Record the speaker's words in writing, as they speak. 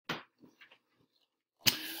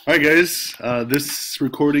Alright guys, this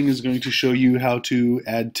recording is going to show you how to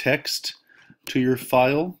add text to your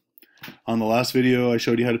file. On the last video I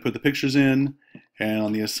showed you how to put the pictures in, and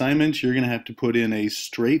on the assignment you're going to have to put in a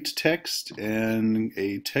straight text and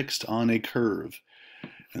a text on a curve.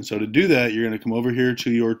 And so to do that you're going to come over here to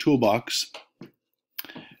your toolbox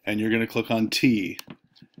and you're going to click on T.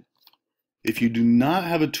 If you do not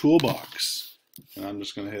have a toolbox, and I'm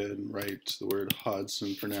just going to head and write the word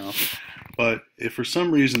Hodson for now, but if for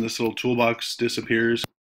some reason this little toolbox disappears,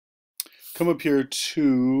 come up here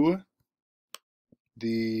to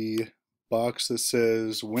the box that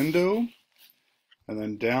says Window, and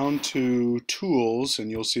then down to Tools, and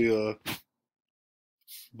you'll see a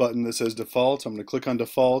button that says Default. I'm going to click on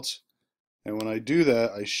Default, and when I do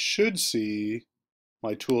that, I should see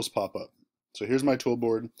my tools pop up. So here's my tool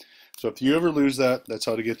board. So if you ever lose that, that's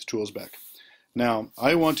how to get the tools back. Now,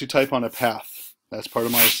 I want to type on a path. That's part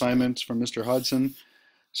of my assignment from Mr. Hodson.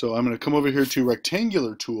 So I'm going to come over here to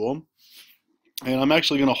Rectangular Tool, and I'm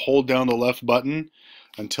actually going to hold down the left button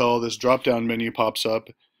until this drop-down menu pops up,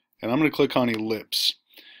 and I'm going to click on Ellipse.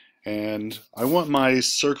 And I want my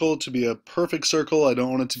circle to be a perfect circle. I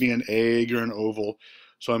don't want it to be an egg or an oval.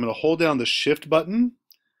 So I'm going to hold down the Shift button,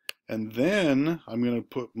 and then I'm going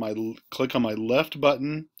to click on my left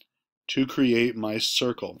button to create my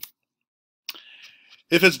circle.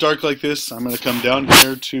 If it's dark like this, I'm going to come down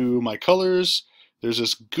here to my colors. There's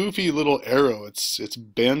this goofy little arrow. It's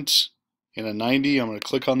bent in a 90. I'm going to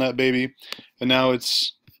click on that baby, and now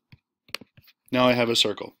I have a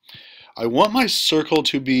circle. I want my circle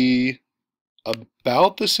to be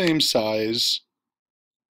about the same size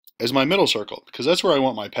as my middle circle, because that's where I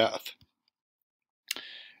want my path.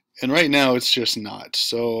 And right now it's just not.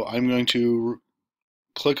 So I'm going to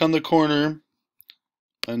click on the corner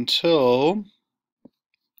until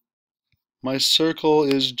my circle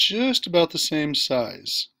is just about the same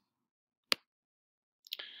size.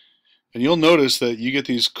 And you'll notice that you get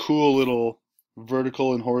these cool little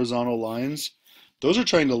vertical and horizontal lines. Those are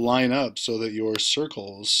trying to line up so that your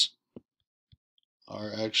circles are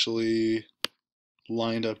actually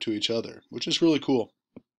lined up to each other, which is really cool.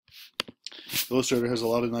 Illustrator has a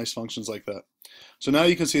lot of nice functions like that. So now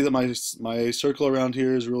you can see that my circle around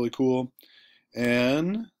here is really cool,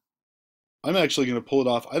 and I'm actually going to pull it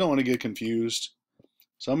off. I don't want to get confused,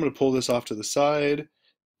 so I'm going to pull this off to the side,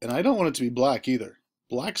 and I don't want it to be black either.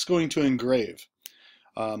 Black's going to engrave.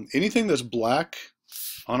 Anything that's black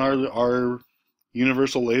on our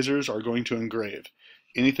universal lasers are going to engrave.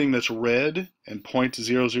 Anything that's red and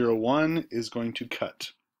 .001 is going to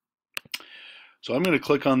cut. So I'm going to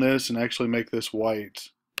click on this and actually make this white,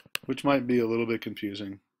 which might be a little bit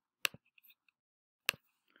confusing.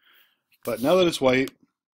 But now that it's white,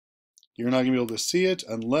 you're not going to be able to see it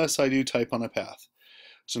unless I do type on a path.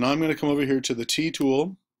 So now I'm going to come over here to the T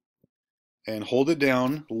tool and hold it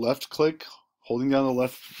down, left click, holding down the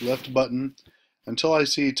left button until I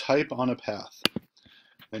see type on a path.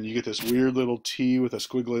 And you get this weird little T with a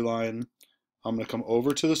squiggly line. I'm going to come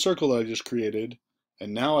over to the circle that I just created,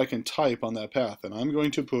 and now I can type on that path. And I'm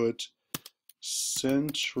going to put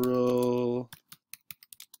Central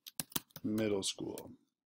Middle School.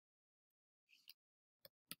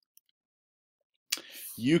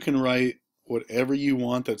 You can write whatever you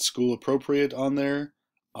want that's school appropriate on there.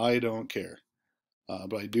 I don't care.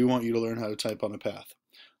 But I do want you to learn how to type on a path.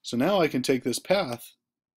 So now I can take this path,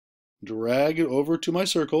 drag it over to my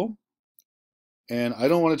circle, and I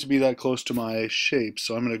don't want it to be that close to my shape,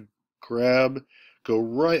 so I'm going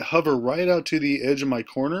to hover right out to the edge of my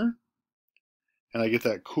corner, and I get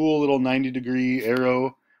that cool little 90-degree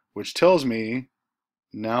arrow, which tells me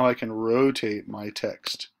now I can rotate my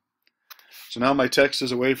text. So now my text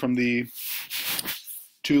is away from the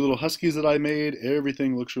two little huskies that I made.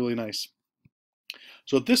 Everything looks really nice.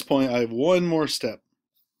 So at this point, I have one more step.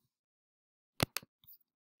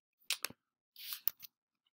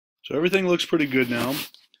 So everything looks pretty good now.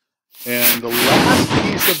 And the last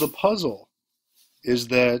piece of the puzzle is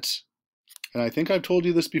that, and I think I've told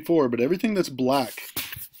you this before, but everything that's black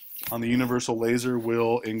on the universal laser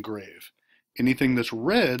will engrave. Anything that's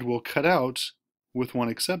red will cut out, with one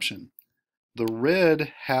exception. The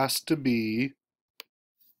red has to be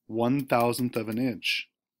 1/1000th of an inch.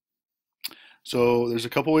 So there's a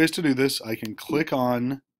couple ways to do this. I can click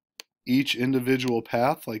on each individual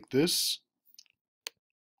path like this,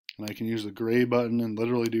 and I can use the gray button and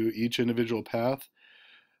literally do each individual path,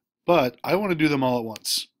 but I want to do them all at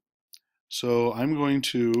once. So I'm going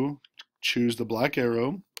to choose the black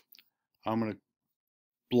arrow. I'm going to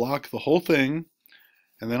block the whole thing,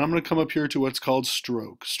 and then I'm going to come up here to what's called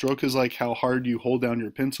stroke. Stroke is like how hard you hold down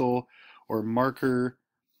your pencil or marker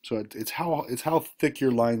So it's how thick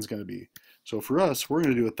your line's going to be. So for us, we're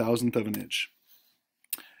going to do 1,000th of an inch,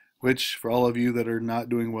 which for all of you that are not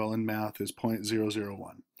doing well in math is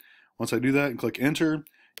 0.001. Once I do that and click enter,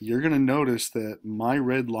 you're going to notice that my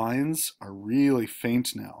red lines are really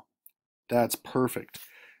faint now. That's perfect.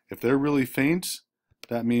 If they're really faint,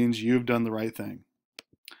 that means you've done the right thing.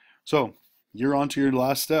 So you're on to your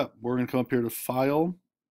last step. We're going to come up here to File,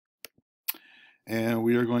 and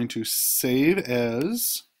we are going to Save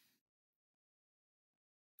As.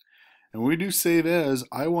 And when we do Save As,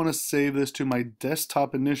 I want to save this to my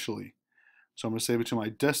desktop initially. So I'm going to save it to my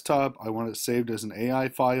desktop. I want it saved as an AI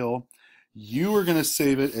file. You are going to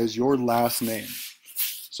save it as your last name.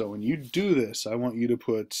 So when you do this, I want you to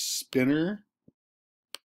put Spinner.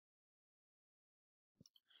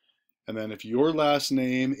 And then if your last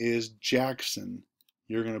name is Jackson,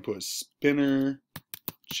 you're going to put Spinner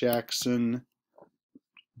Jackson.ai.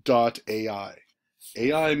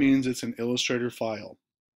 AI means it's an Illustrator file.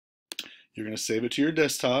 You're going to save it to your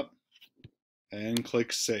desktop and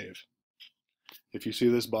click Save. If you see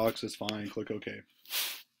this box, it's fine. Click OK.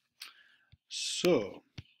 So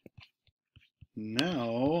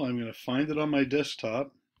now I'm going to find it on my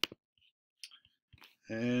desktop.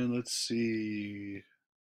 And let's see.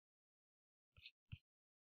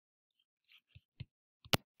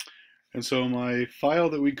 And so my file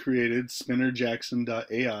that we created,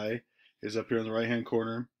 spinnerjackson.ai, is up here in the right-hand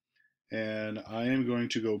corner. And I am going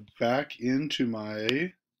to go back into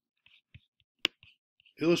my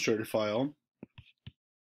Illustrator file.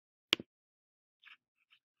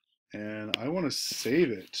 And I want to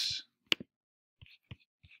save it.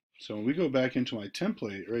 So when we go back into my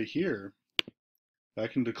template right here,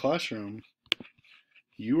 back into Classroom,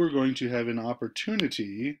 you are going to have an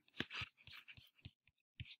opportunity